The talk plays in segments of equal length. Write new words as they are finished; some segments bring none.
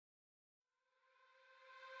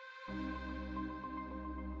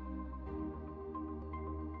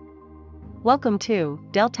Welcome to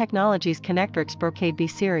Dell Technologies Connectrix Brocade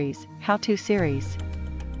B-Series How-To Series.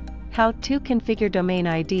 How to configure domain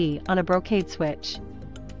ID on a Brocade switch.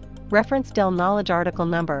 Reference Dell Knowledge article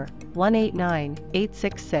number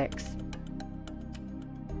 189866.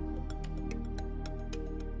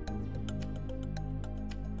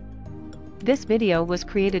 This video was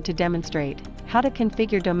created to demonstrate how to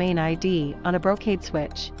configure domain ID on a Brocade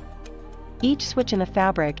switch. Each switch in a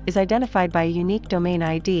fabric is identified by a unique domain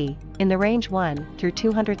ID in the range 1 through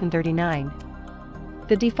 239.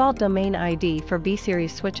 The default domain ID for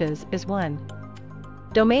B-Series switches is 1.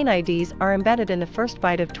 Domain IDs are embedded in the first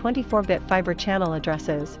byte of 24-bit fiber channel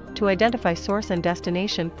addresses to identify source and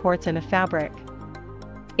destination ports in a fabric.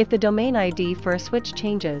 If the domain ID for a switch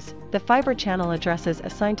changes, the fiber channel addresses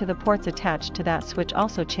assigned to the ports attached to that switch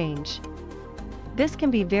also change. This can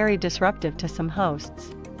be very disruptive to some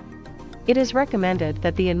hosts. It is recommended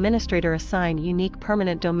that the administrator assign unique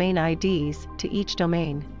permanent domain IDs to each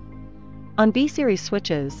domain. On B-Series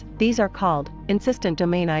switches, these are called insistent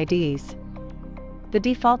domain IDs. The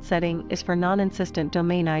default setting is for non-insistent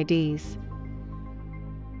domain IDs.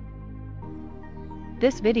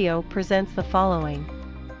 This video presents the following.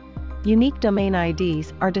 Unique domain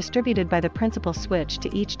IDs are distributed by the principal switch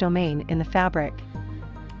to each domain in the fabric.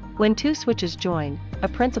 When two switches join, a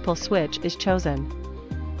principal switch is chosen.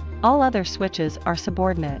 All other switches are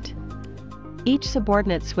subordinate. Each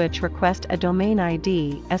subordinate switch requests a domain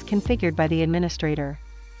ID as configured by the administrator.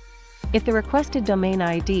 If the requested domain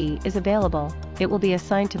ID is available, it will be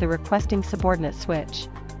assigned to the requesting subordinate switch.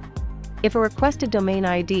 If a requested domain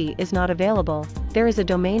ID is not available, there is a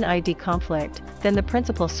domain ID conflict, then the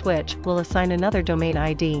principal switch will assign another domain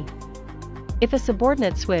ID. If a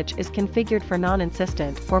subordinate switch is configured for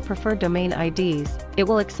non-insistent or preferred domain IDs, it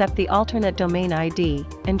will accept the alternate domain ID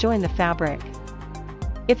and join the fabric.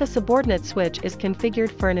 If a subordinate switch is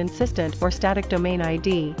configured for an insistent or static domain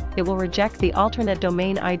ID, it will reject the alternate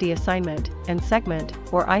domain ID assignment and segment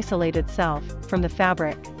or isolate itself from the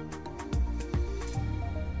fabric.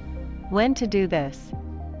 When to do this?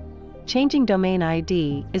 Changing domain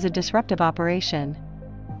ID is a disruptive operation.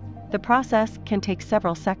 The process can take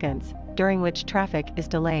several seconds, during which traffic is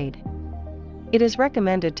delayed. It is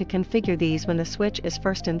recommended to configure these when the switch is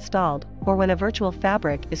first installed or when a virtual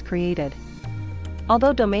fabric is created.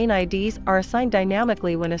 Although domain IDs are assigned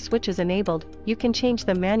dynamically when a switch is enabled, you can change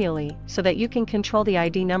them manually so that you can control the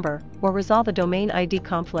ID number or resolve a domain ID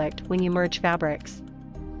conflict when you merge fabrics.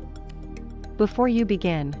 Before you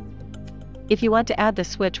begin, if you want to add the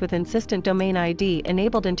switch with insistent domain ID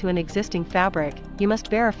enabled into an existing fabric, you must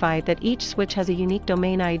verify that each switch has a unique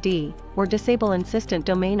domain ID, or disable insistent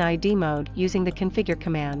domain ID mode using the configure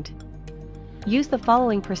command. Use the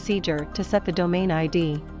following procedure to set the domain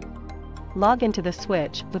ID. Log into the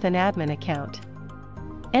switch with an admin account.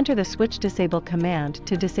 Enter the switch disable command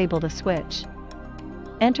to disable the switch.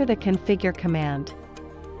 Enter the configure command.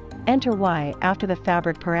 Enter Y after the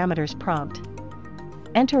fabric parameters prompt.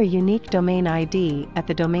 Enter a unique domain ID at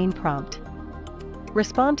the domain prompt.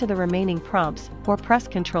 Respond to the remaining prompts or press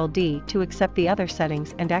Ctrl D to accept the other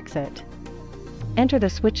settings and exit. Enter the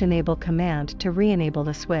switch enable command to re-enable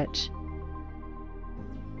the switch.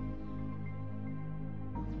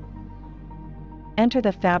 Enter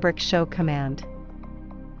the fabric show command.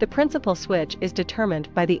 The principal switch is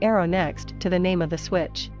determined by the arrow next to the name of the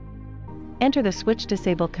switch. Enter the switch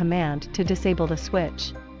disable command to disable the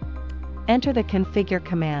switch. Enter the configure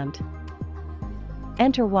command.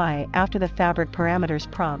 Enter Y after the fabric parameters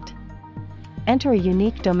prompt. Enter a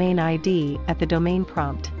unique domain ID at the domain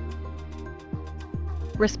prompt.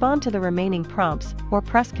 Respond to the remaining prompts or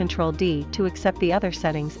press Ctrl D to accept the other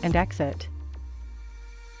settings and exit.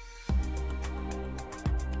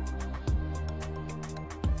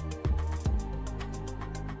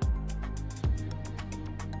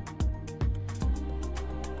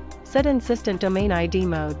 Set insistent domain ID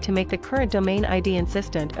mode to make the current domain ID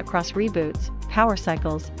insistent across reboots, power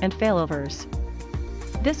cycles, and failovers.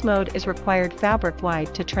 This mode is required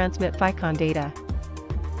fabric-wide to transmit FICON data.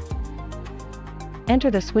 Enter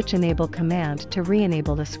the switch enable command to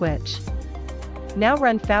re-enable the switch. Now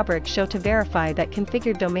run fabric show to verify that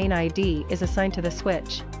configured domain ID is assigned to the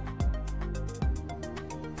switch.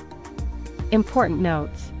 Important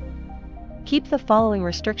notes. Keep the following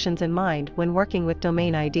restrictions in mind when working with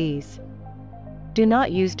domain IDs. Do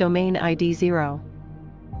not use domain ID 0.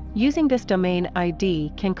 Using this domain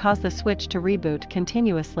ID can cause the switch to reboot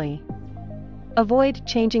continuously. Avoid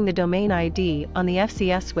changing the domain ID on the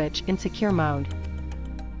FCS switch in secure mode.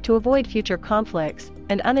 To avoid future conflicts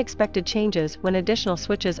and unexpected changes when additional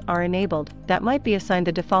switches are enabled that might be assigned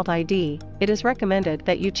the default ID, it is recommended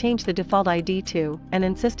that you change the default ID to an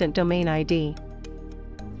insistent domain ID.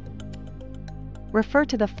 Refer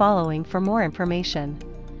to the following for more information.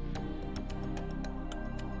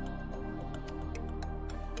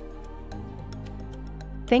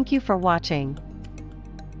 Thank you for watching.